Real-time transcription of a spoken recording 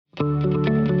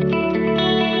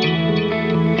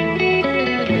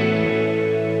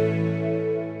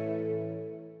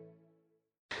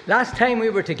Last time we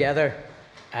were together,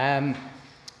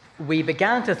 we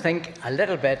began to think a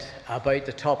little bit about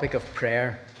the topic of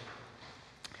prayer.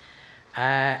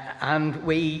 And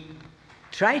we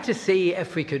tried to see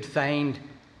if we could find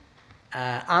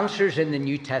answers in the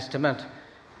New Testament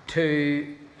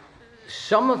to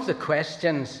some of the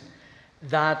questions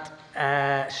that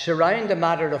surround the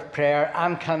matter of prayer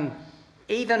and can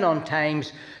even on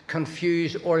times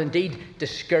confuse or indeed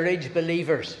discourage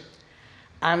believers.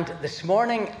 And this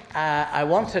morning I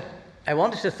want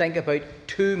us to think about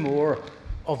two more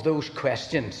of those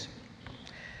questions.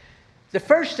 The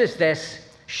first is this: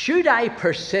 should I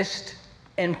persist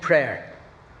in prayer?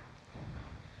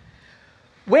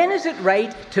 When is it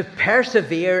right to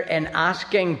persevere in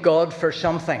asking God for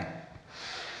something?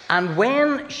 And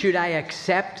when should I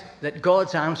accept that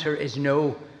God's answer is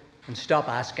no and stop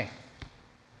asking?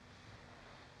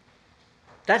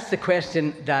 That's the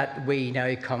question that we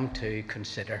now come to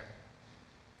consider.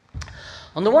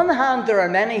 On the one hand, there are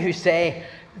many who say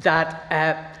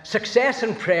that success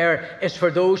in prayer is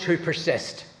for those who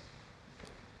persist.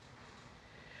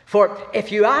 For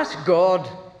if you ask God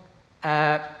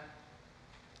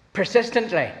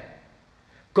persistently,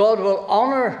 God will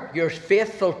honour your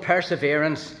faithful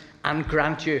perseverance and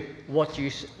grant you what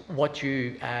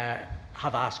you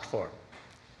have asked for.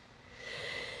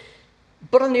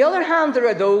 But on the other hand, there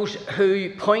are those who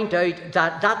point out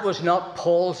that that was not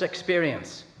Paul's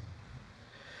experience.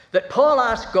 That Paul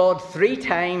asked God 3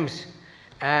 times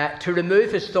to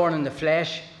remove his thorn in the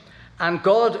flesh, and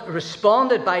God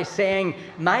responded by saying,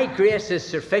 "My grace is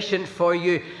sufficient for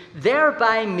you,"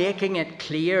 thereby making it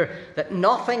clear that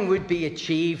nothing would be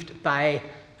achieved by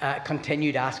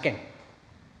continued asking.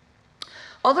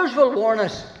 Others will warn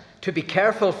us to be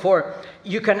careful, for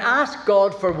you can ask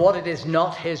God for what it is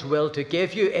not his will to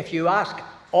give you. If you ask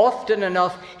often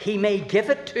enough, he may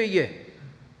give it to you,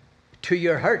 to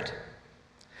your hurt.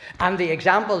 And the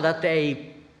example that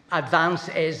they advance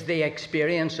is the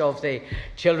experience of the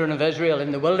children of Israel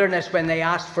in the wilderness when they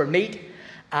asked for meat,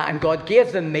 and God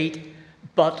gave them meat,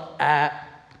 but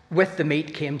with the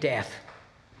meat came death.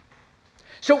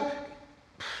 So,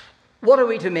 what are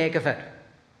we to make of it?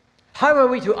 How are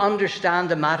we to understand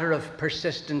the matter of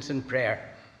persistence in prayer?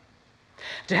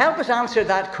 To help us answer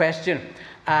that question,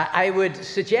 I would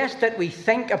suggest that we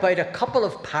think about a couple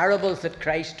of parables that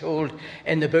Christ told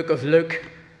in the book of Luke,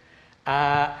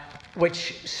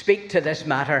 which speak to this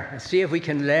matter, and see if we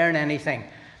can learn anything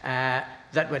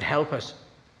that would help us.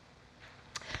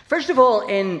 First of all,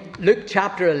 in Luke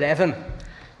chapter 11,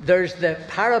 there's the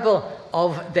parable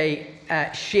of the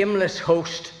shameless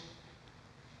host.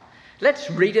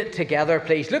 Let's read it together,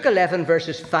 please. Luke 11,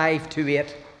 verses 5 to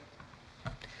 8.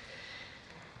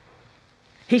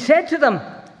 He said to them,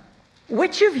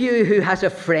 "Which of you who has a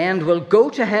friend will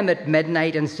go to him at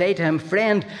midnight and say to him,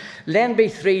 'Friend, lend me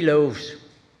 3 loaves.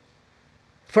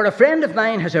 For a friend of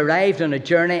mine has arrived on a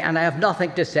journey and I have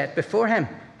nothing to set before him?'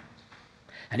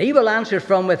 And he will answer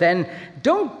from within,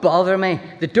 'Don't bother me.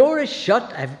 The door is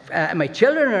shut. My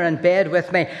children are in bed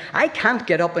with me. I can't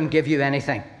get up and give you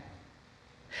anything.'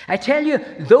 I tell you,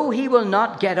 though he will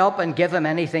not get up and give him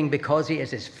anything because he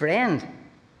is his friend,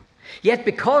 yet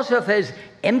because of his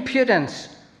impudence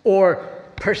or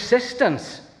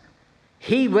persistence,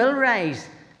 he will rise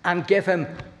and give him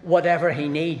whatever he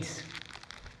needs."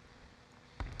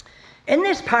 In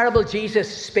this parable,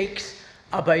 Jesus speaks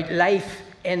about life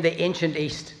in the ancient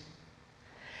East.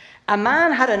 A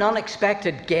man had an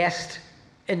unexpected guest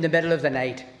in the middle of the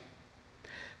night.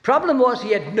 Problem was,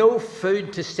 he had no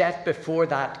food to set before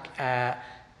that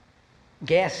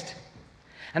guest.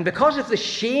 And because of the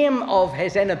shame of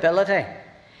his inability,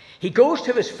 he goes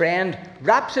to his friend,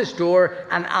 raps his door,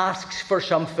 and asks for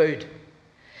some food.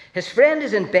 His friend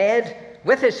is in bed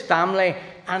with his family,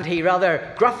 and he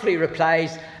rather gruffly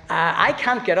replies, "I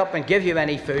can't get up and give you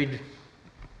any food.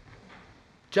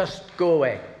 Just go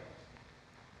away."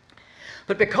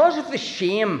 But because of the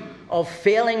shame of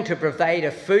failing to provide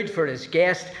a food for his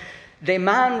guest, the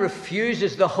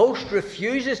host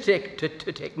refuses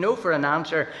to take no for an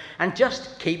answer, and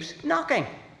just keeps knocking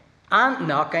and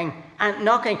knocking and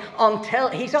knocking until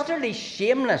he's utterly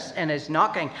shameless in his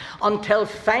knocking, until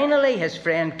finally his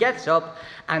friend gets up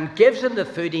and gives him the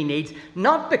food he needs,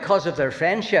 not because of their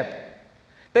friendship,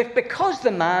 but because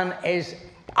the man is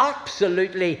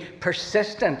absolutely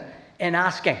persistent in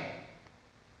asking.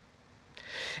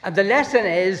 And the lesson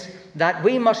is that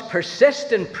we must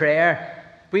persist in prayer.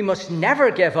 We must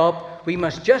never give up. We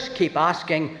must just keep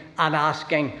asking and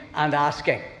asking and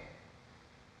asking.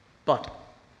 But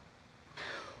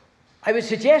I would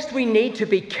suggest we need to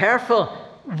be careful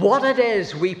what it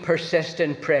is we persist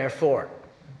in prayer for.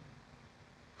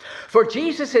 For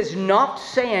Jesus is not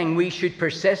saying we should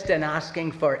persist in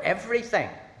asking for everything,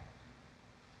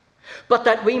 but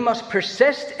that we must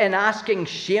persist in asking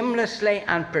shamelessly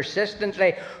and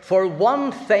persistently for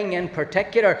one thing in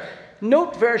particular.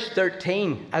 Note verse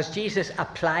 13 as Jesus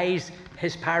applies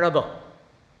his parable.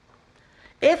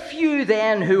 If you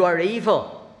then who are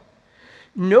evil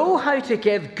know how to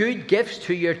give good gifts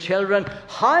to your children,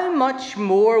 how much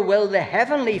more will the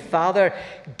Heavenly Father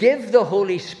give the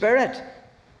Holy Spirit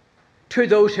to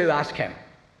those who ask him?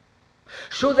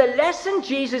 So the lesson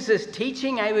Jesus is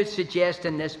teaching, I would suggest,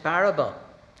 in this parable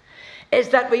is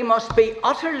that we must be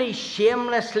utterly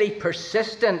shamelessly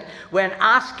persistent when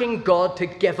asking God to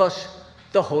give us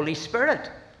the Holy Spirit.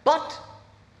 But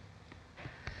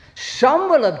some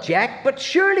will object, but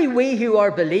surely we who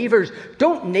are believers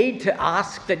don't need to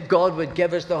ask that God would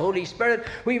give us the Holy Spirit.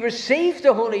 We received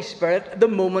the Holy Spirit the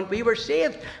moment we were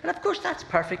saved. And of course, that's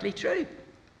perfectly true.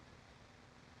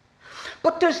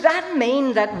 But does that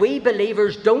mean that we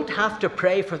believers don't have to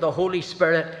pray for the Holy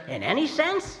Spirit in any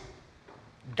sense?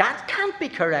 That can't be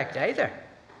correct either.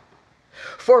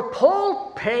 For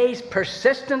Paul prays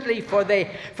persistently for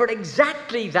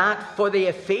exactly that for the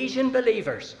Ephesian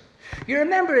believers. You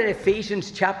remember in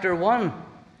Ephesians chapter 1,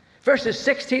 verses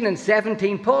 16 and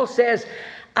 17, Paul says,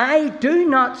 I do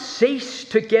not cease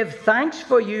to give thanks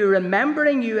for you,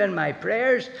 remembering you in my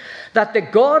prayers, that the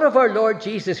God of our Lord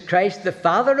Jesus Christ, the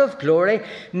Father of glory,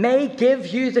 may give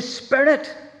you the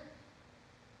spirit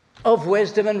of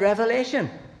wisdom and revelation.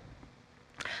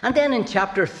 And then in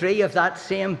chapter 3 of that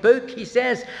same book, he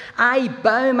says, I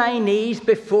bow my knees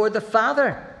before the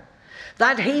Father,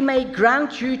 that he may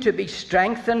grant you to be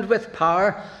strengthened with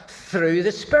power through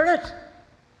the Spirit.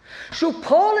 So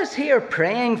Paul is here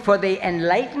praying for the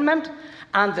enlightenment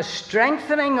and the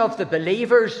strengthening of the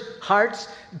believers' hearts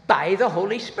by the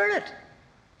Holy Spirit.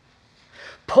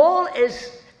 Paul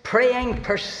is praying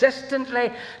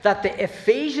persistently that the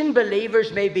Ephesian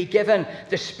believers may be given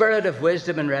the spirit of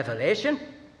wisdom and revelation,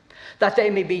 that they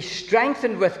may be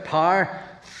strengthened with power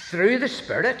through the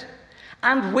Spirit,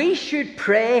 and we should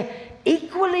pray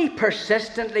equally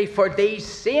persistently for these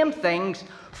same things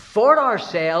for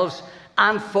ourselves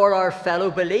and for our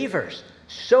fellow believers.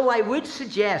 So I would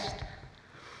suggest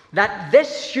that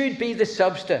this should be the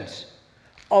substance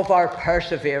of our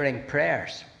persevering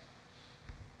prayers.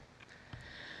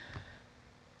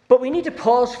 But we need to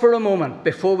pause for a moment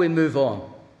before we move on.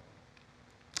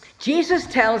 Jesus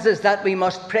tells us that we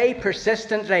must pray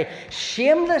persistently,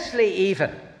 shamelessly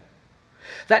even,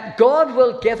 that God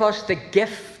will give us the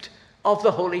gift of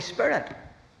the Holy Spirit.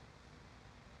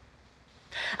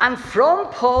 And from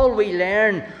Paul we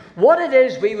learn what it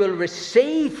is we will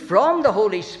receive from the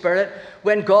Holy Spirit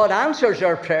when God answers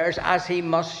our prayers, as he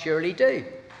must surely do.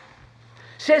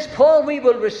 Says Paul, we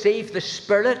will receive the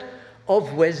spirit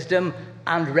of wisdom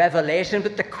and revelation.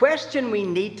 But the question we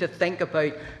need to think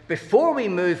about before we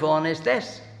move on is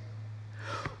this: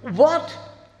 what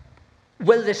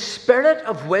will the spirit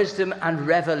of wisdom and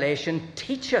revelation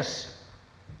teach us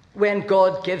when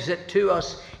God gives it to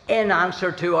us in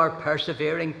answer to our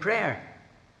persevering prayer?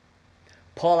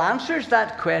 Paul answers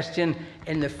that question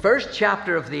in the first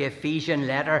chapter of the Ephesian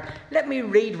letter. Let me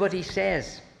read what he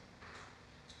says.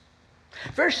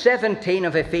 Verse 17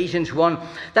 of Ephesians 1,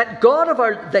 that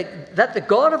the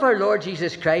God of our Lord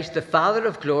Jesus Christ, the Father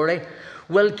of glory,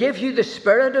 will give you the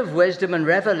spirit of wisdom and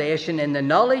revelation in the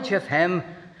knowledge of him,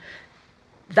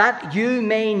 that you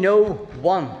may know,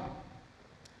 one,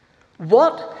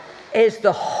 what is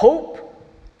the hope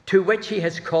to which he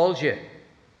has called you?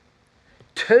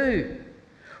 2,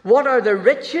 what are the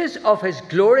riches of his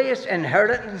glorious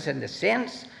inheritance in the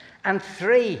saints? And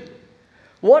 3,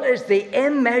 what is the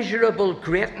immeasurable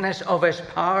greatness of his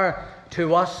power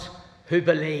to us who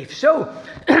believe? So,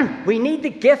 we need the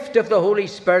gift of the Holy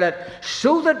Spirit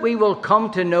so that we will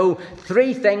come to know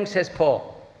 3 things, says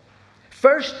Paul.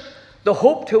 First, the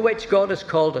hope to which God has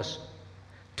called us.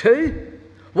 2,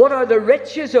 what are the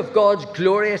riches of God's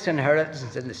glorious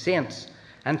inheritance in the saints?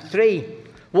 And 3,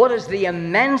 what is the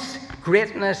immense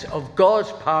greatness of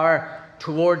God's power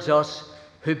towards us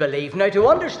who believe? Now, to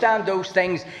understand those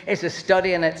things is a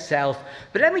study in itself.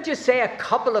 But let me just say a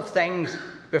couple of things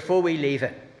before we leave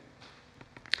it.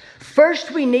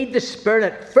 First, we need the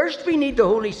Spirit. First, we need the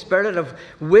Holy Spirit of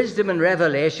wisdom and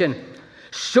revelation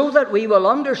so that we will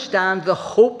understand the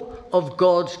hope of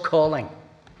God's calling.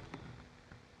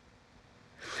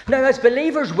 Now, as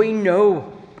believers, we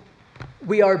know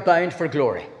we are bound for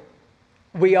glory.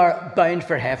 We are bound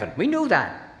for heaven. We know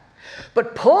that.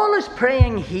 But Paul is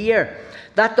praying here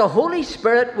that the Holy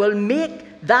Spirit will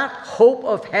make that hope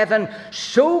of heaven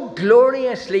so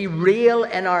gloriously real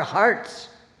in our hearts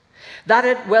that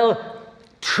it will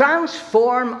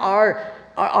transform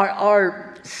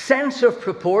our sense of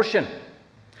proportion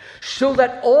so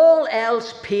that all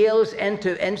else pales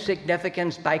into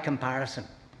insignificance by comparison.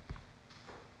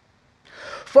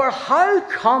 For how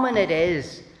common it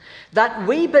is that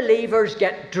we believers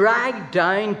get dragged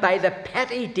down by the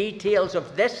petty details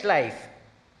of this life,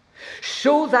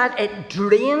 so that it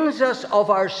drains us of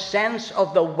our sense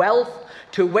of the wealth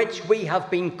to which we have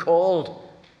been called,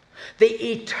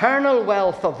 the eternal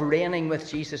wealth of reigning with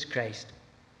Jesus Christ.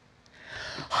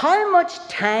 How much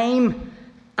time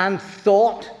and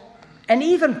thought and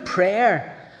even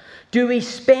prayer do we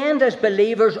spend as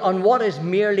believers on what is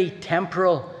merely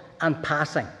temporal and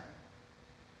passing,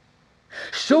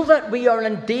 so that we are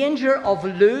in danger of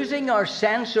losing our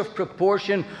sense of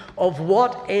proportion of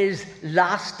what is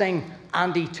lasting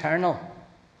and eternal?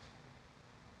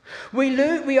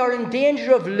 We are in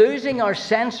danger of losing our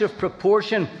sense of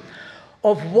proportion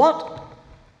of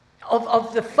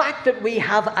the fact that we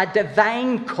have a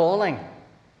divine calling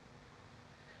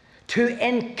to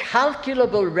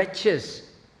incalculable riches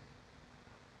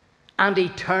and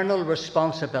eternal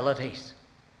responsibilities.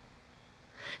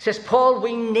 Says Paul,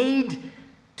 we need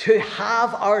to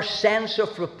have our sense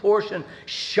of proportion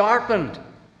sharpened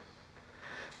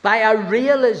by a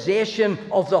realization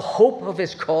of the hope of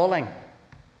his calling,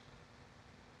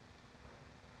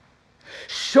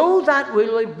 so that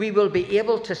we will be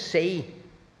able to see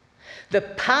the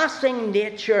passing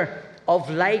nature of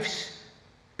life's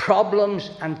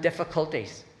problems and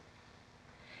difficulties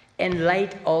in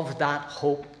light of that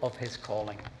hope of his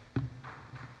calling.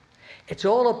 It's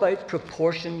all about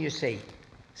proportion, you see,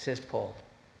 says Paul.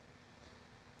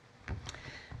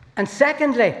 And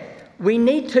secondly, we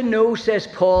need to know, says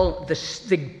Paul,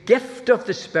 the gift of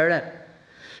the Spirit,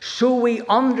 so we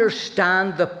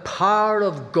understand the power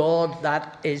of God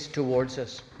that is towards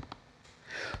us.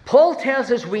 Paul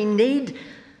tells us we need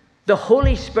the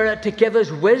Holy Spirit to give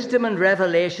us wisdom and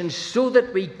revelation so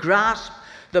that we grasp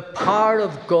the power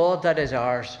of God that is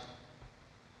ours,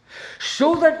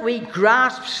 so that we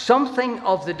grasp something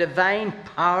of the divine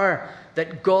power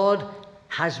that God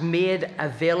has made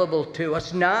available to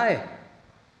us now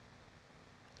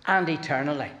and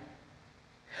eternally.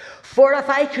 For if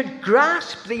I could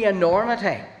grasp the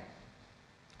enormity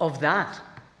of that,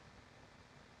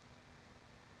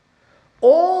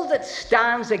 all that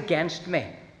stands against me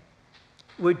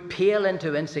would pale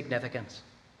into insignificance.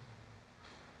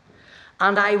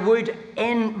 And I would,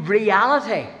 in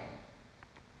reality,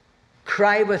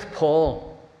 cry with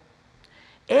Paul,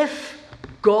 if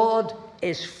God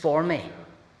is for me,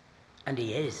 and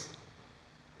he is,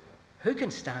 who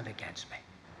can stand against me?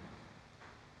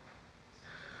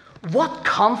 What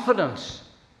confidence,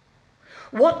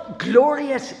 what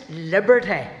glorious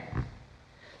liberty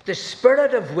the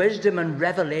Spirit of wisdom and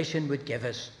revelation would give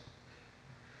us,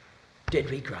 did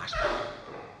we grasp it.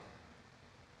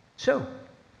 So,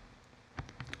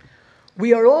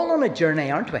 we are all on a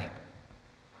journey, aren't we?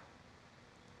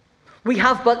 We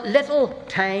have but little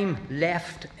time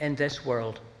left in this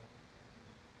world.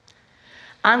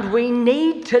 And we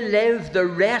need to live the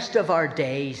rest of our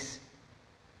days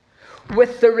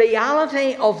with the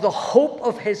reality of the hope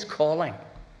of his calling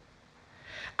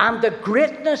and the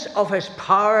greatness of his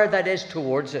power that is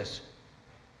towards us,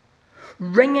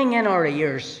 ringing in our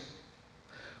ears,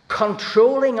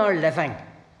 controlling our living.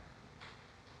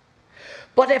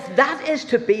 But if that is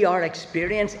to be our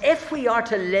experience, if we are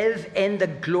to live in the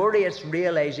glorious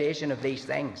realization of these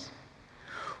things,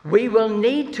 we will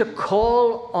need to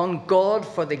call on God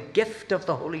for the gift of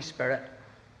the Holy Spirit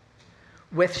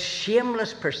with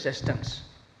shameless persistence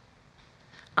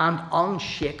and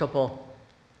unshakable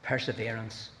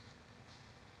perseverance.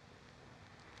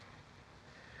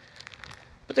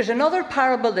 But there's another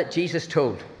parable that Jesus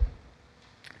told,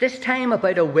 this time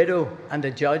about a widow and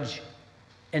a judge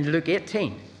in Luke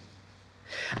 18.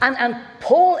 And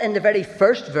Paul in the very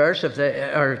first verse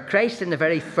or Christ in the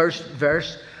very first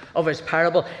verse of his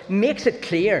parable makes it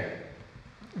clear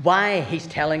why he's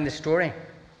telling the story.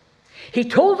 He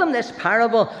told them this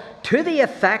parable to the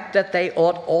effect that they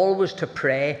ought always to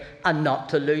pray and not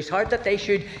to lose heart, that they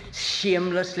should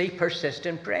shamelessly persist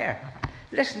in prayer.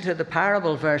 Listen to the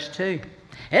parable, verse 2.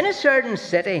 In a certain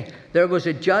city there was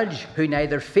a judge who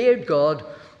neither feared God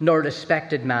nor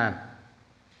respected man.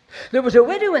 There was a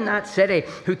widow in that city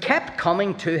who kept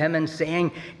coming to him and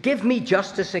saying, "Give me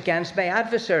justice against my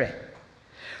adversary."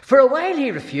 For a while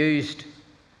he refused,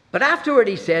 but afterward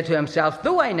he said to himself,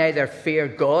 "Though I neither fear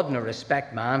God nor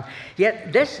respect man,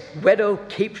 yet this widow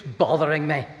keeps bothering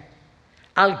me.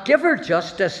 I'll give her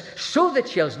justice so that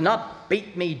she'll not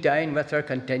beat me down with her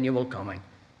continual coming."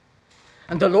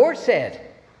 And the Lord said,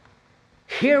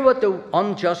 Hear what the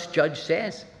unjust judge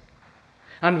says.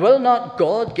 And will not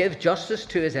God give justice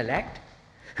to his elect,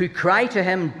 who cry to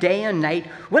him day and night?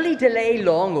 Will he delay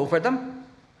long over them?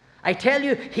 I tell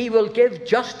you, he will give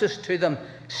justice to them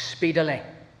speedily.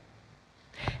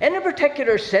 In a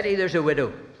particular city, there's a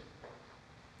widow.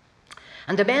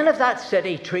 And the men of that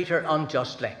city treat her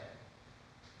unjustly.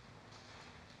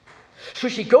 So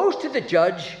she goes to the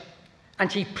judge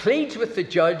and she pleads with the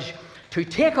judge to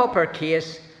take up her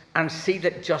case and see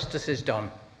that justice is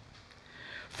done.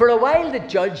 For a while, the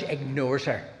judge ignores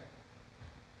her.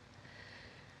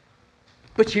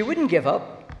 But she wouldn't give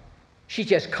up. She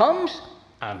just comes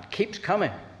and keeps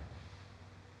coming.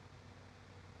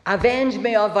 Avenge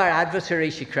me of our adversary,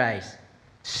 she cries.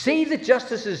 See that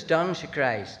justice is done, she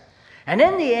cries. And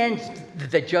in the end,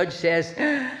 the judge says,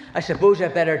 I suppose I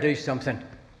better do something.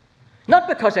 Not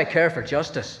because I care for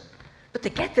justice, but to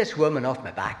get this woman off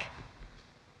my back.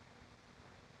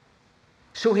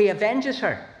 So he avenges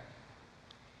her.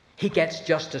 He gets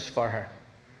justice for her.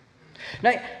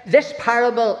 Now, this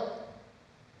parable,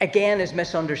 again, is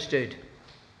misunderstood.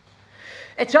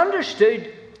 It's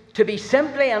understood to be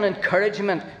simply an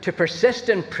encouragement to persist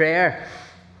in prayer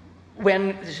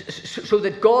so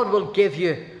that God will give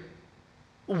you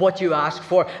what you ask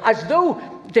for, as though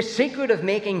the secret of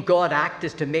making God act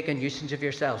is to make a nuisance of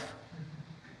yourself.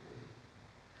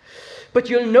 But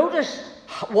you'll notice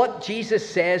what Jesus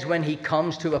says when he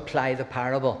comes to apply the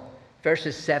parable.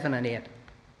 Verses 7 and 8.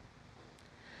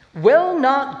 Will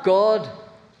not God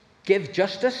give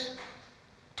justice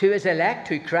to his elect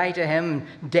who cry to him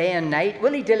day and night?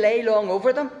 Will he delay long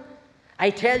over them? I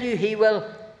tell you, he will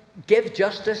give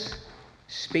justice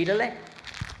speedily.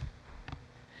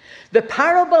 The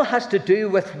parable has to do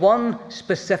with one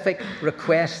specific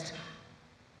request.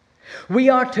 We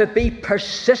are to be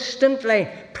persistently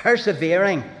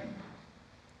persevering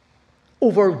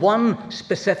over one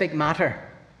specific matter.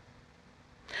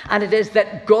 And it is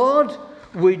that God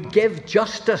would give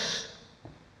justice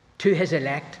to his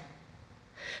elect.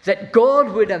 That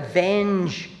God would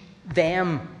avenge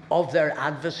them of their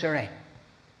adversary.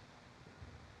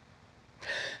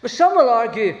 But some will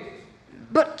argue,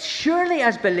 but surely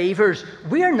as believers,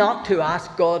 we are not to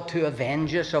ask God to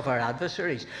avenge us of our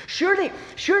adversaries. Surely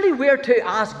we're to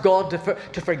ask God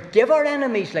to forgive our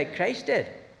enemies like Christ did.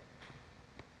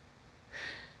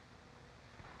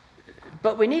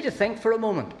 But we need to think for a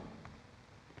moment.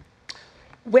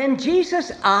 When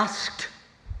Jesus asked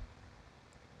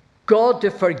God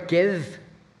to forgive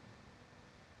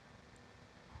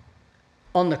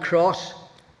on the cross,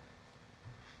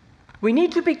 we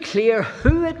need to be clear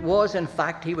who it was, in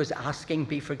fact, he was asking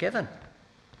be forgiven.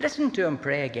 Listen to him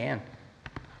pray again.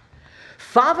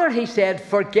 Father, he said,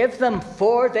 forgive them,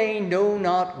 for they know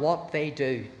not what they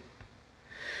do.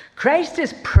 Christ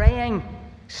is praying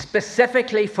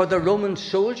specifically for the Roman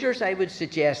soldiers, I would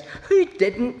suggest, who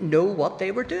didn't know what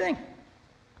they were doing.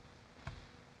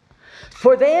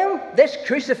 For them, this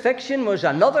crucifixion was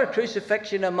another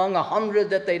crucifixion among 100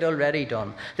 that they'd already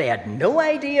done. They had no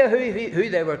idea who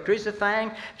they were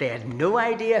crucifying. They had no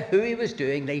idea who he was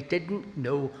doing. They didn't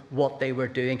know what they were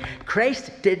doing.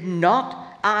 Christ did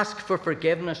not ask for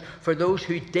forgiveness for those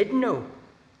who did know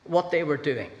what they were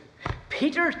doing.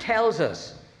 Peter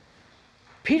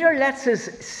lets us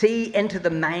see into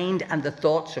the mind and the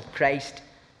thoughts of Christ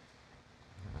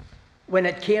when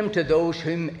it came to those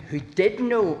who did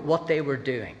know what they were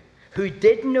doing, who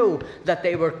did know that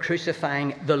they were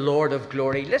crucifying the Lord of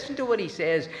glory. Listen to what he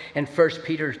says in 1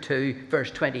 Peter 2, verse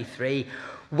 23.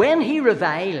 When he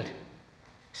reviled,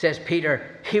 says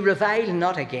Peter, he reviled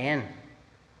not again.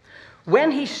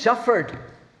 When he suffered,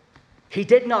 he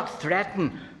did not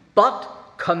threaten, but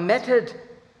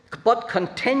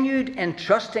continued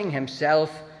entrusting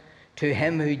himself to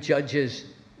him who judges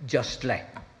justly.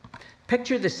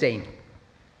 Picture the scene.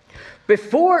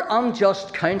 Before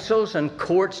unjust councils and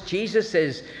courts, Jesus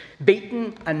is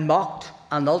beaten and mocked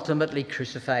and ultimately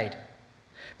crucified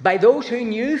by those who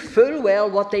knew full well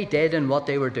what they did and what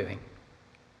they were doing.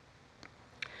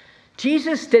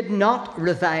 Jesus did not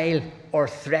revile or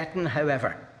threaten,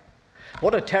 however.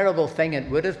 What a terrible thing it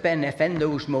would have been if in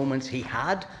those moments he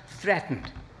had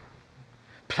threatened.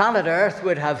 Planet Earth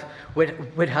would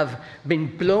have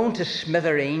been blown to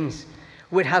smithereens,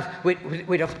 would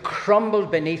have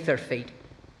crumbled beneath their feet.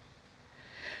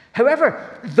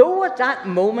 However, though at that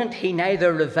moment he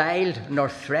neither reviled nor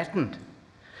threatened,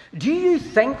 do you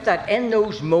think that in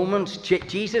those moments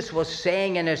Jesus was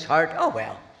saying in his heart, oh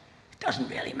well, it doesn't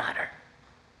really matter.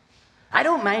 I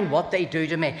don't mind what they do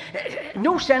to me.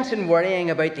 No sense in worrying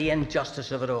about the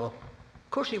injustice of it all.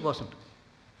 Of course he wasn't.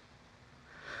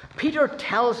 Peter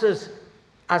tells us,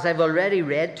 as I've already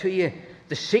read to you,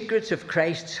 the secrets of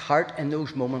Christ's heart in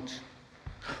those moments.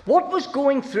 What was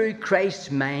going through Christ's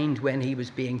mind when he was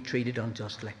being treated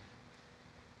unjustly?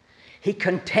 He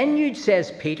continued,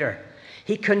 says Peter,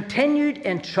 he continued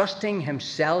entrusting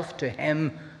himself to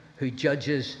him who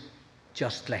judges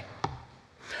justly.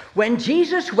 When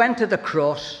Jesus went to the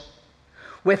cross,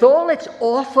 with all its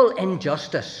awful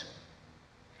injustice,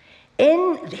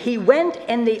 he went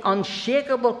in the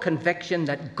unshakable conviction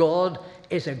that God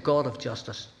is a God of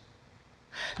justice.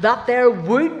 That there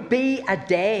would be a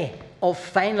day of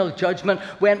final judgment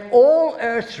when all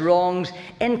earth's wrongs,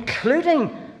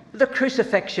 including the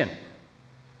crucifixion,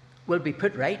 will be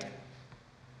put right.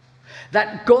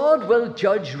 That God will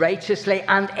judge righteously,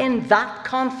 and in that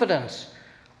confidence,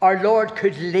 our Lord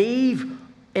could leave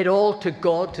it all to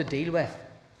God to deal with.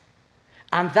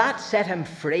 And that set him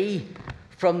free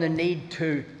from the need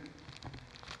to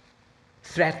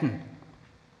threaten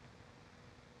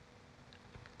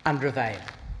and revile.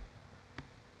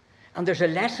 And there's a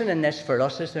lesson in this for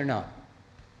us, is there not?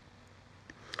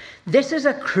 This is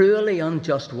a cruelly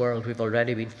unjust world. We've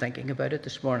already been thinking about it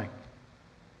this morning.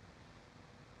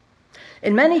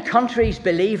 In many countries,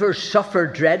 believers suffer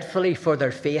dreadfully for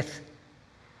their faith,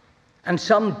 and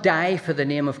some die for the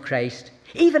name of Christ.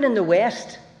 Even in the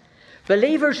West,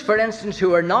 believers, for instance,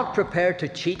 who are not prepared to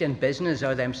cheat in business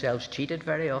are themselves cheated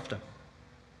very often.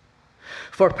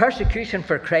 For persecution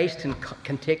for Christ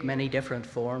can take many different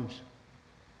forms.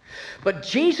 But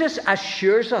Jesus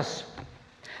assures us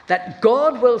that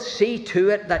God will see to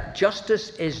it that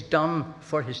justice is done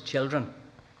for his children.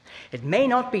 It may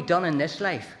not be done in this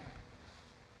life.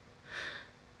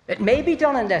 It may be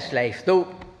done in this life,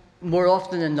 though more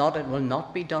often than not it will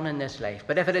not be done in this life.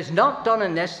 But if it is not done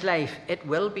in this life, it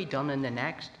will be done in the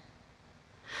next.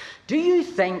 Do you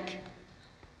think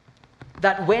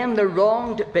that when the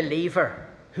wronged believer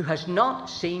who has not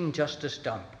seen justice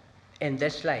done in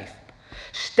this life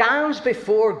stands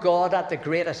before God at the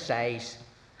great assize,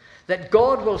 that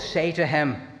God will say to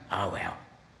him, "Oh well,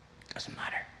 doesn't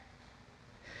matter.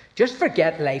 Just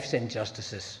forget life's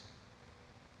injustices.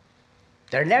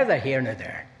 They're neither here nor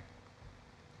there."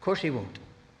 Of course he won't.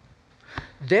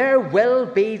 There will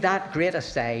be that great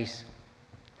assize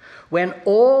when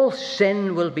all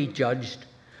sin will be judged,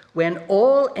 when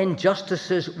all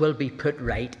injustices will be put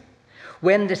right,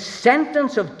 when the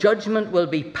sentence of judgment will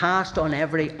be passed on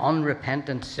every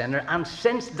unrepentant sinner. And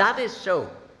since that is so,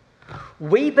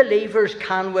 we believers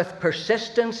can with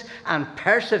persistence and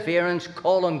perseverance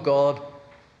call on God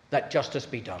that justice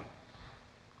be done.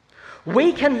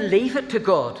 We can leave it to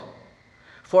God,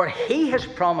 for he has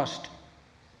promised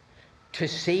to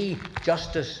see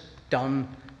justice done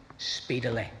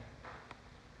speedily.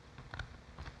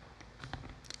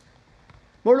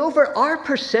 Moreover, our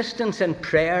persistence in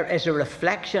prayer is a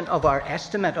reflection of our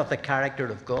estimate of the character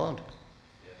of God.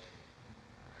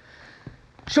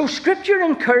 So Scripture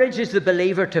encourages the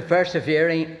believer to persevere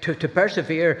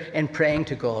in praying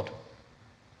to God.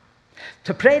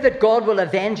 To pray that God will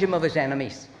avenge him of his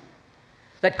enemies.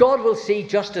 That God will see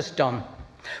justice done.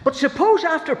 But suppose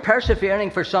after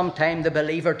persevering for some time the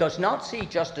believer does not see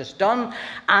justice done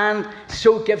and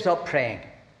so gives up praying.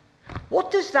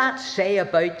 What does that say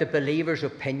about the believer's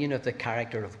opinion of the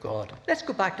character of God? Let's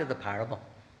go back to the parable.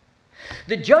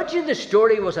 The judge in the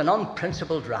story was an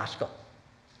unprincipled rascal.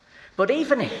 But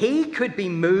even he could be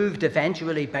moved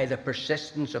eventually by the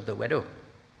persistence of the widow.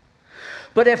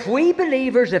 But if we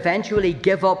believers eventually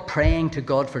give up praying to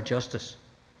God for justice,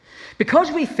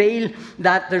 because we feel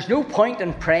that there's no point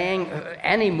in praying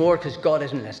anymore because God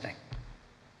isn't listening,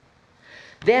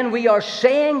 then we are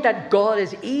saying that God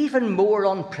is even more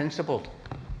unprincipled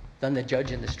than the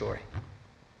judge in the story.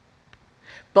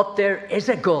 But there is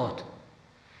a God.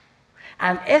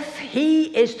 And if he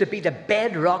is to be the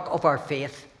bedrock of our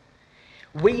faith,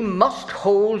 we must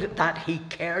hold that he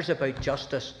cares about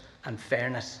justice and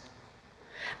fairness,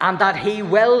 and that he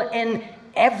will, in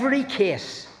every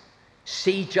case,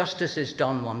 see justice is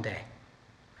done one day.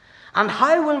 And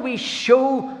how will we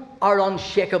show our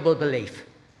unshakable belief?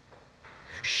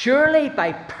 Surely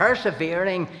by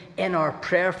persevering in our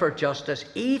prayer for justice,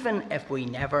 even if we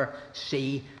never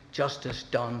see justice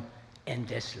done in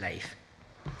this life.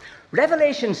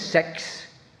 Revelation 6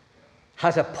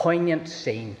 has a poignant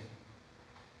scene.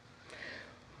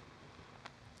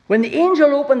 When the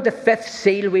angel opened the fifth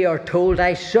seal, we are told,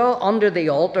 I saw under the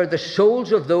altar the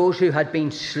souls of those who had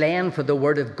been slain for the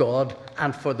word of God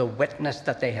and for the witness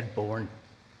that they had borne.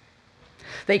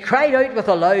 They cried out with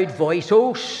a loud voice,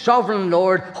 O sovereign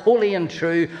Lord, holy and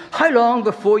true, how long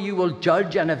before you will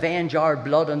judge and avenge our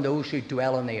blood on those who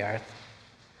dwell on the earth?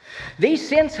 These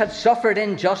saints had suffered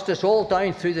injustice all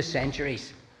down through the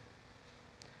centuries.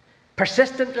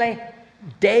 Persistently,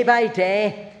 day by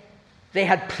day, they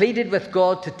had pleaded with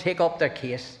God to take up their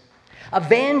case.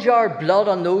 Avenge our blood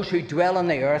on those who dwell on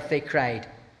the earth, they cried.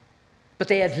 But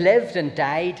they had lived and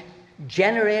died,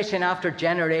 generation after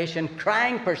generation,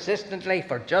 crying persistently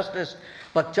for justice,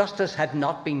 but justice had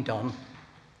not been done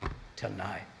till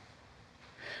now.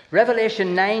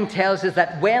 Revelation 9 tells us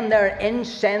that when their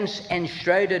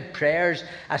incense-enshrouded prayers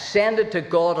ascended to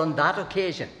God on that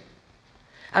occasion,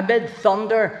 amid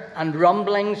thunder and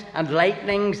rumblings and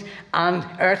lightnings and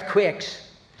earthquakes,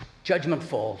 judgment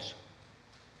falls.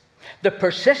 The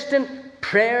persistent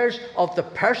prayers of the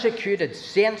persecuted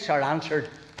saints are answered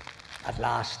at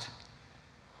last.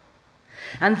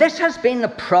 And this has been the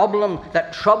problem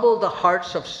that troubled the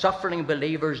hearts of suffering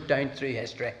believers down through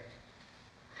history.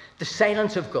 The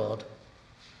silence of God.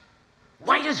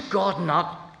 Why does God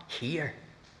not hear?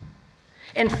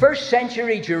 In first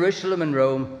century Jerusalem and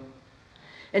Rome,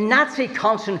 in Nazi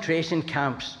concentration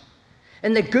camps,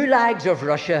 in the gulags of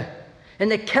Russia, in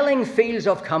the killing fields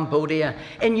of Cambodia,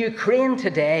 in Ukraine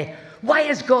today, why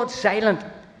is God silent?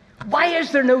 Why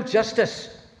is there no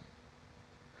justice?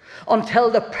 Until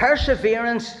the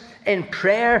perseverance in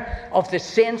prayer of the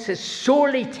saints is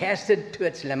sorely tested to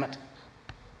its limit.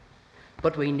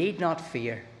 But we need not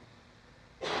fear.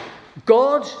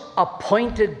 God's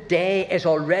appointed day is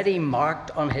already marked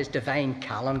on his divine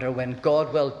calendar when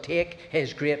God will take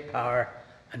his great power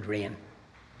and reign.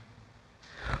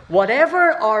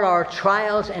 Whatever are our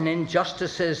trials and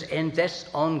injustices in this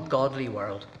ungodly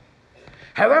world,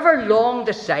 however long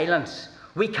the silence,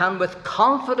 we can with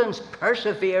confidence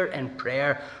persevere in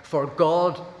prayer, for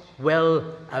God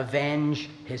will avenge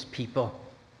his people.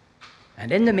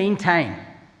 And in the meantime,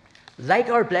 like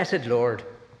our blessed Lord,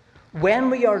 when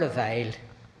we are reviled,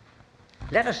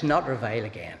 let us not revile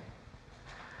again.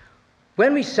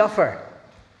 When we suffer,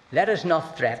 let us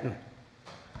not threaten,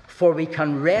 for we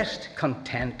can rest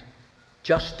content.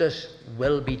 Justice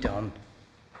will be done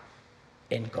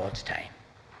in God's time.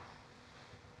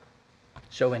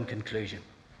 So in conclusion,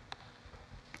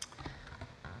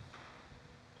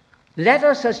 let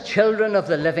us as children of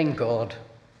the living God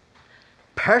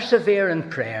persevere in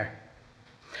prayer,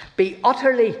 be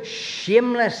utterly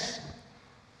shameless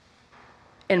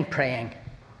in praying,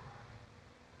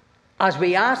 as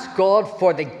we ask God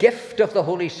for the gift of the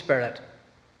Holy Spirit,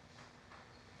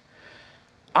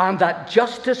 and that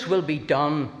justice will be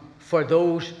done for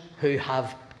those who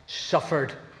have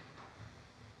suffered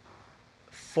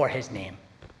for his name.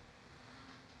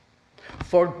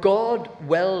 For God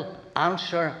will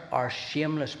answer our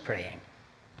shameless praying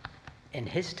in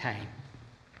his time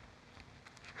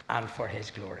and for his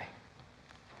glory.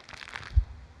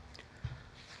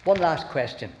 One last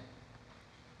question.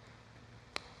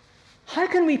 How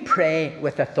can we pray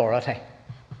with authority?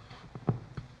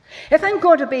 If I'm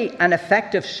going to be an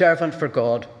effective servant for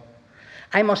God,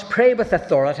 I must pray with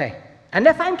authority. And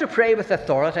if I'm to pray with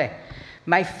authority,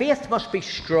 my faith must be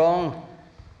strong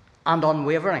and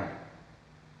unwavering.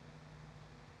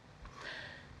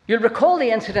 You'll recall the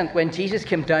incident when Jesus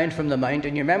came down from the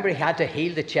mountain. You remember he had to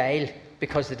heal the child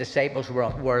because the disciples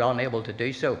were unable to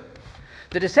do so.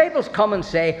 The disciples come and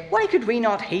say, why could we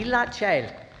not heal that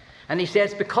child? And he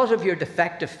says, because of your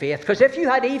defective faith. Because if you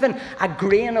had even a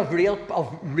grain of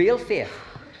real faith,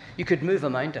 you could move a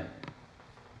mountain.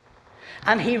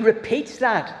 And he repeats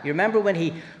that. You remember when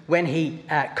he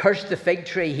cursed the fig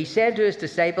tree, he said to his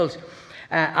disciples,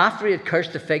 after he had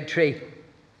cursed the fig tree,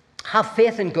 have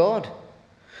faith in God.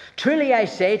 Truly I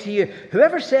say to you,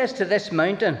 whoever says to this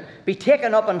mountain, be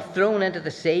taken up and thrown into the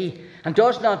sea, and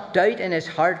does not doubt in his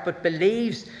heart, but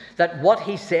believes that what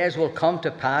he says will come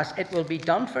to pass, it will be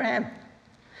done for him.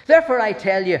 Therefore I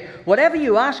tell you, whatever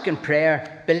you ask in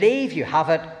prayer, believe you have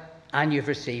it, and you've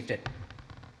received it.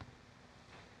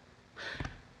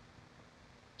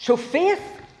 So faith,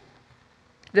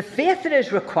 the faith that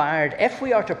is required if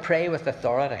we are to pray with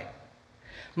authority,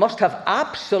 must have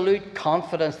absolute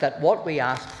confidence that what we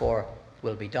ask for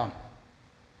will be done.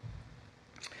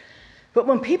 But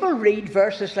when people read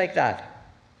verses like that,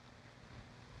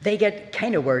 they get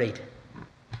kind of worried.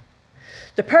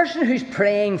 The person who's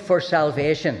praying for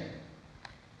salvation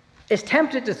is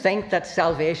tempted to think that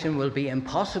salvation will be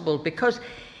impossible because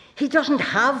he doesn't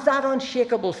have that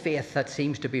unshakable faith that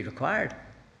seems to be required.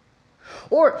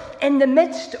 Or in the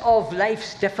midst of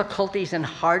life's difficulties and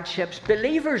hardships,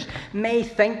 believers may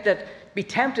be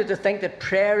tempted to think that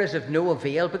prayer is of no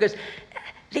avail because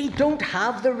they don't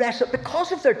have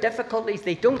because of their difficulties,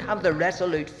 they don't have the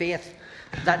resolute faith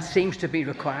that seems to be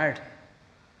required.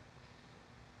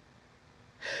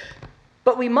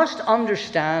 But we must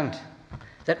understand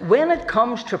that when it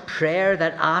comes to prayer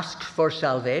that asks for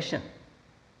salvation,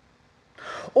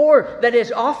 or that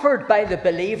is offered by the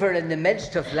believer in the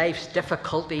midst of life's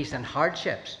difficulties and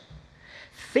hardships.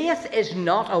 Faith is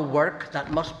not a work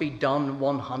that must be done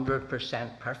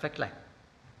 100% perfectly.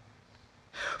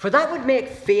 For that would make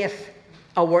faith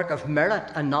a work of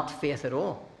merit and not faith at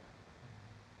all.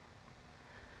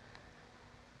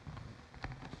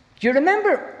 Do you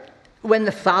remember when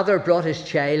the father brought his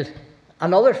child,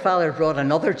 another father brought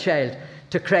another child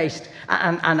to Christ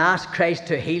and asked Christ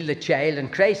to heal the child?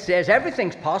 And Christ says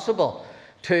everything's possible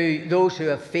to those who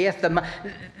have faith.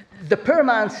 The poor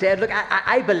man said, look,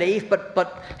 I believe,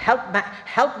 but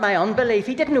help my unbelief.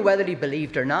 He didn't know whether he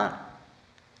believed or not.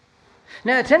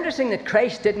 Now, it's interesting that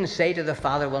Christ didn't say to the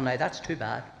father, well, now, that's too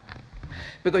bad,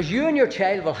 because you and your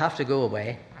child will have to go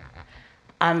away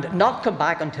and not come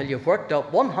back until you've worked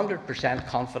up 100%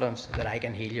 confidence that I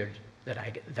can heal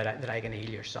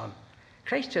your son.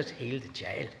 Christ just healed the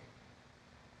child.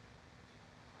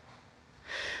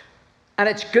 And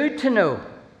it's good to know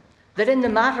that in the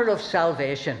matter of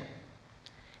salvation,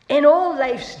 in all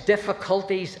life's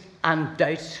difficulties and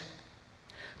doubts,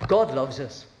 God loves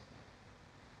us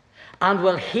and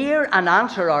will hear and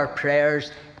answer our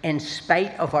prayers in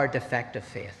spite of our defective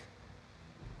faith.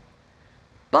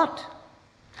 But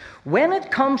when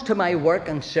it comes to my work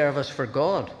and service for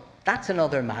God, that's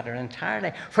another matter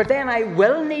entirely. For then I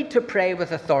will need to pray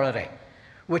with authority,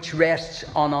 which rests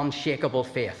on unshakable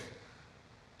faith.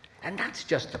 And that's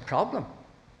just the problem.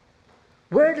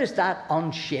 Where does that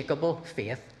unshakable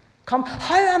faith come?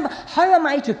 How am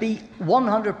I to be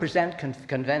 100%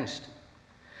 convinced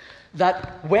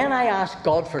that when I ask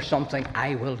God for something,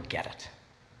 I will get it?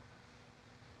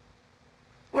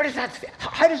 Where does that fit?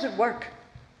 How does it work?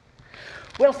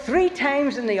 Well, 3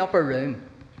 times in the upper room,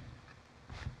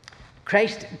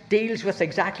 Christ deals with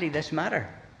exactly this matter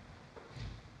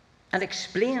and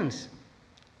explains.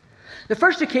 The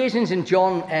first occasion's in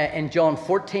John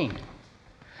 14.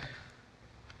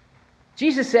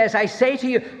 Jesus says, I say to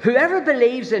you, whoever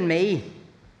believes in me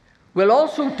will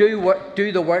also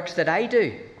do the works that I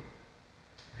do.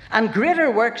 And greater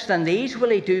works than these will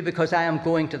he do, because I am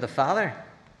going to the Father.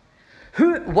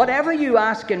 Whatever you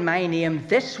ask in my name,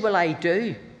 this will I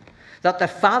do, that the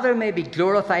Father may be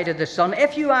glorified in the Son.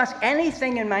 If you ask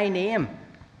anything in my name,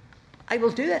 I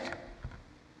will do it.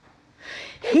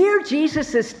 Here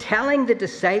Jesus is telling the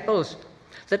disciples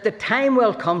that the time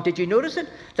will come. Did you notice it?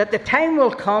 That the time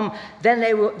will come,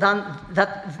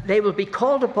 that they will be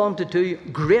called upon to do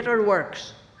greater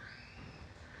works.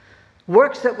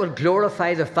 Works that will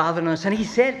glorify the Father in us. And he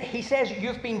says,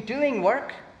 you've been doing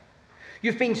work.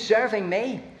 You've been serving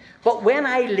me. But when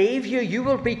I leave you, you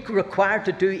will be required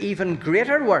to do even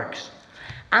greater works.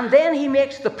 And then he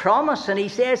makes the promise, and he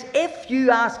says, if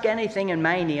you ask anything in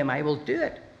my name, I will do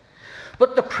it.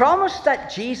 But the promise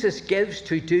that Jesus gives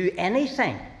to do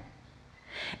anything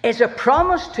is a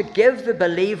promise to give the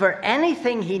believer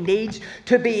anything he needs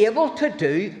to be able to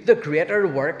do the greater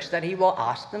works that he will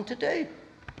ask them to do.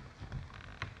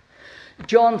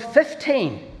 John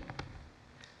 15,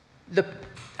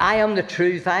 I am the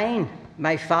true vine,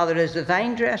 my Father is the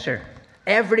vine dresser.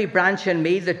 Every branch in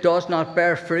me that does not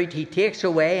bear fruit, he takes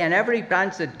away, and every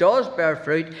branch that does bear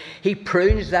fruit, he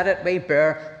prunes that it may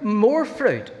bear more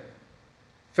fruit.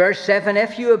 Verse 7,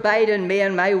 if you abide in me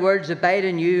and my words abide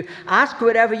in you, ask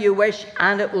whatever you wish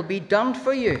and it will be done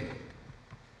for you.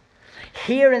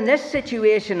 Here in this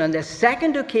situation, on the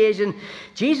second occasion,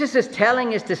 Jesus is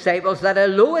telling his disciples that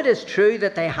although it is true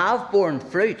that they have borne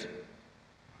fruit,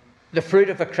 the fruit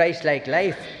of a Christ-like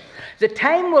life, the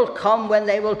time will come when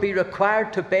they will be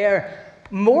required to bear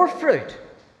more fruit.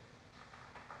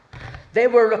 They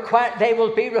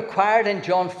will be required in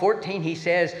John 14, he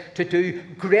says, to do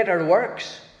greater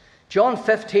works. John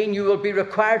 15, you will be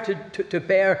required to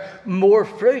bear more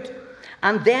fruit.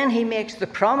 And then he makes the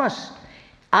promise,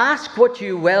 ask what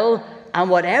you will, and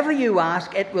whatever you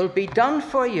ask, it will be done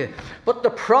for you. But the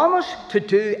promise to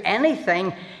do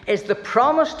anything is the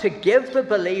promise to give the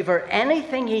believer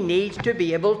anything he needs to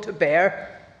be able to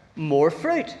bear more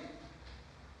fruit.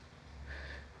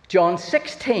 John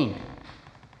 16.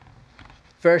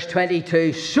 Verse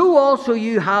 22, so also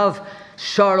you have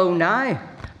sorrow now,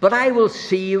 but I will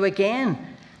see you again,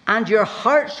 and your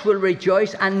hearts will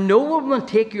rejoice, and no one will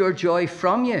take your joy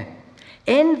from you.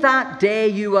 In that day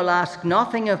you will ask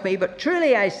nothing of me, but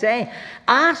truly I say,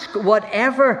 ask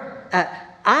whatever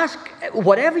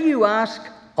you ask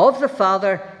of the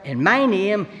Father in my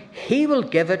name, he will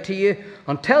give it to you.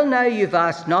 Until now you've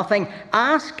asked nothing.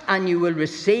 Ask and you will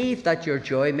receive, that your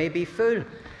joy may be full.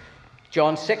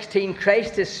 John 16,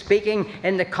 Christ is speaking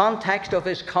in the context of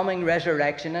his coming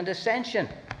resurrection and ascension.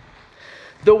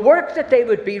 The work that they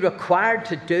would be required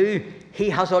to do, he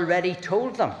has already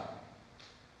told them.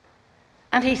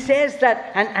 And he says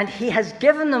that, and he has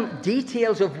given them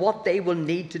details of what they will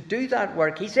need to do that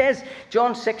work. He says,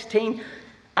 John 16,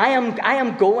 I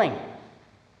am going.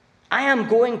 I am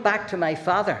going back to my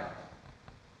Father.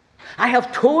 I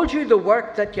have told you the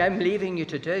work that I'm leaving you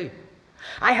to do.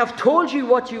 I have told you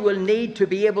what you will need to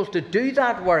be able to do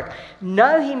that work.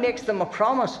 Now he makes them a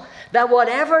promise that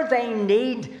whatever they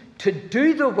need to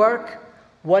do the work,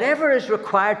 whatever is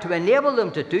required to enable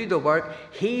them to do the work,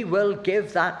 he will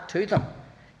give that to them.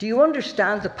 Do you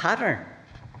understand the pattern?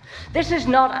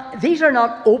 These are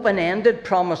not open-ended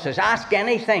promises. Ask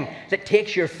anything that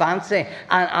takes your fancy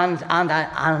and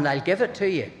I'll give it to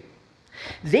you.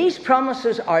 These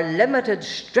promises are limited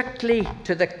strictly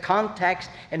to the context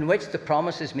in which the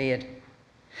promise is made.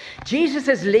 Jesus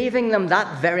is leaving them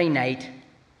that very night.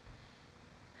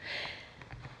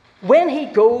 When he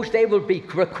goes, they will be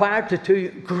required to do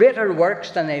greater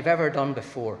works than they've ever done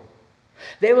before.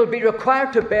 They will be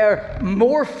required to bear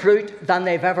more fruit than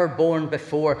they've ever borne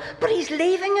before. But he's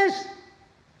leaving us.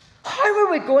 How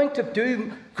are we going to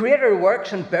do greater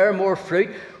works and bear more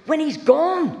fruit when he's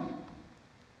gone?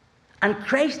 And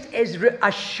Christ is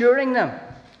assuring them.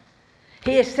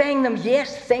 He is saying to them,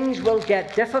 yes, things will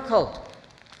get difficult.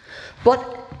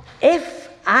 But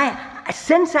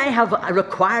since I have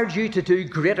required you to do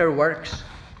greater works,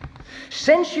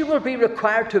 since you will be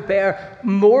required to bear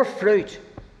more fruit,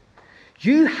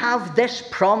 you have this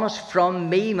promise from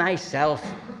me, myself,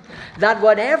 that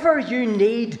whatever you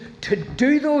need to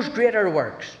do those greater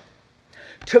works,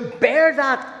 to bear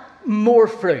that more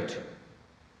fruit,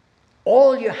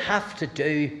 all you have to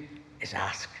do is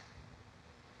ask.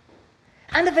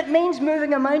 And if it means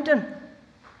moving a mountain,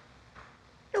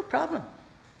 no problem.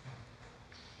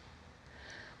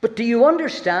 But do you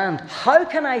understand? How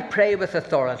can I pray with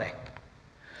authority?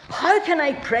 How can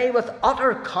I pray with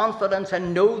utter confidence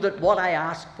and know that what I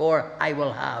ask for, I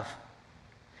will have?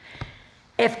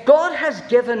 If God has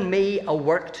given me a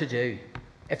work to do,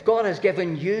 if God has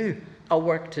given you a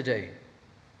work to do,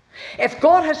 if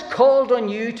God has called on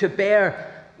you to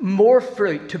bear more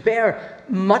fruit, to bear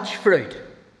much fruit,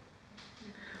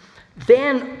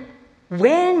 then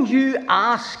when you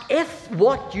ask, if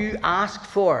what you ask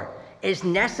for is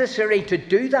necessary to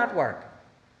do that work,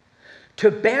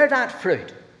 to bear that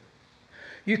fruit,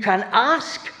 you can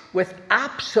ask with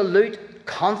absolute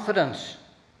confidence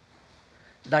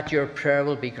that your prayer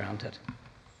will be granted.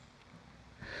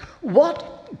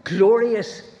 What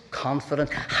glorious confidence.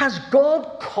 Has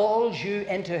God called you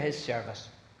into his service?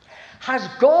 Has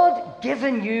God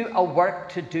given you a work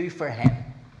to do for him?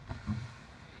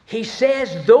 He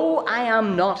says, though I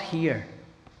am not here,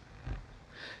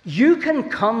 you can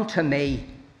come to me,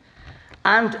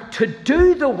 and to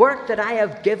do the work that I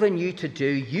have given you to do,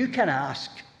 you can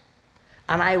ask,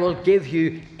 and I will give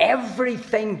you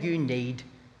everything you need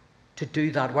to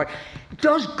do that work.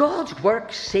 Does God's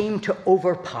work seem to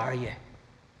overpower you?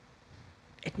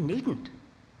 It needn't.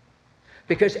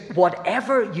 Because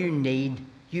whatever you need,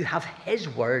 you have his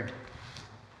word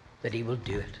that he will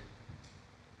do it.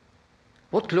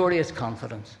 What glorious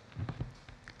confidence.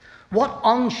 What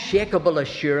unshakable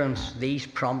assurance these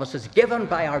promises given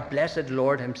by our blessed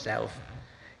Lord himself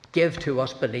give to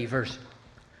us believers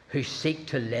who seek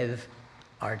to live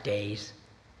our days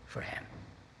for him.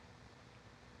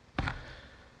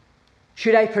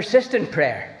 Should I persist in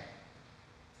prayer?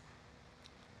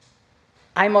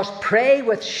 I must pray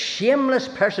with shameless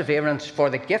perseverance for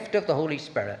the gift of the Holy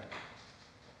Spirit,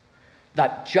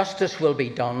 that justice will be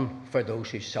done for those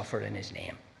who suffer in his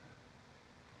name.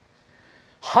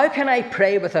 How can I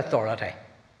pray with authority?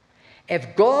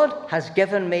 If God has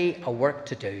given me a work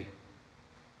to do,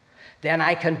 then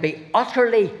I can be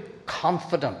utterly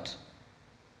confident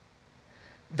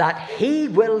that he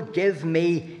will give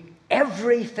me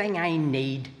everything I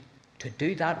need to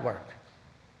do that work,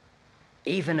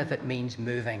 even if it means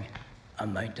moving a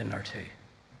mountain or two.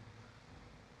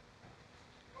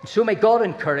 So may God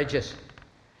encourage us.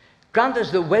 Grant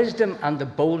us the wisdom and the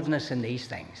boldness in these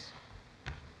things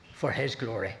for his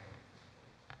glory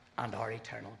and our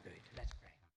eternal good. Let's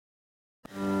pray.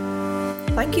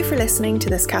 Thank you for listening to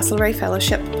this Castlereagh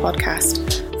Fellowship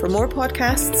podcast. For more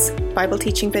podcasts, Bible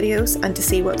teaching videos, and to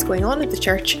see what's going on at the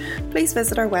church, please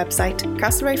visit our website,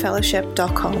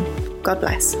 castlereaghfellowship.com. God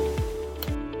bless.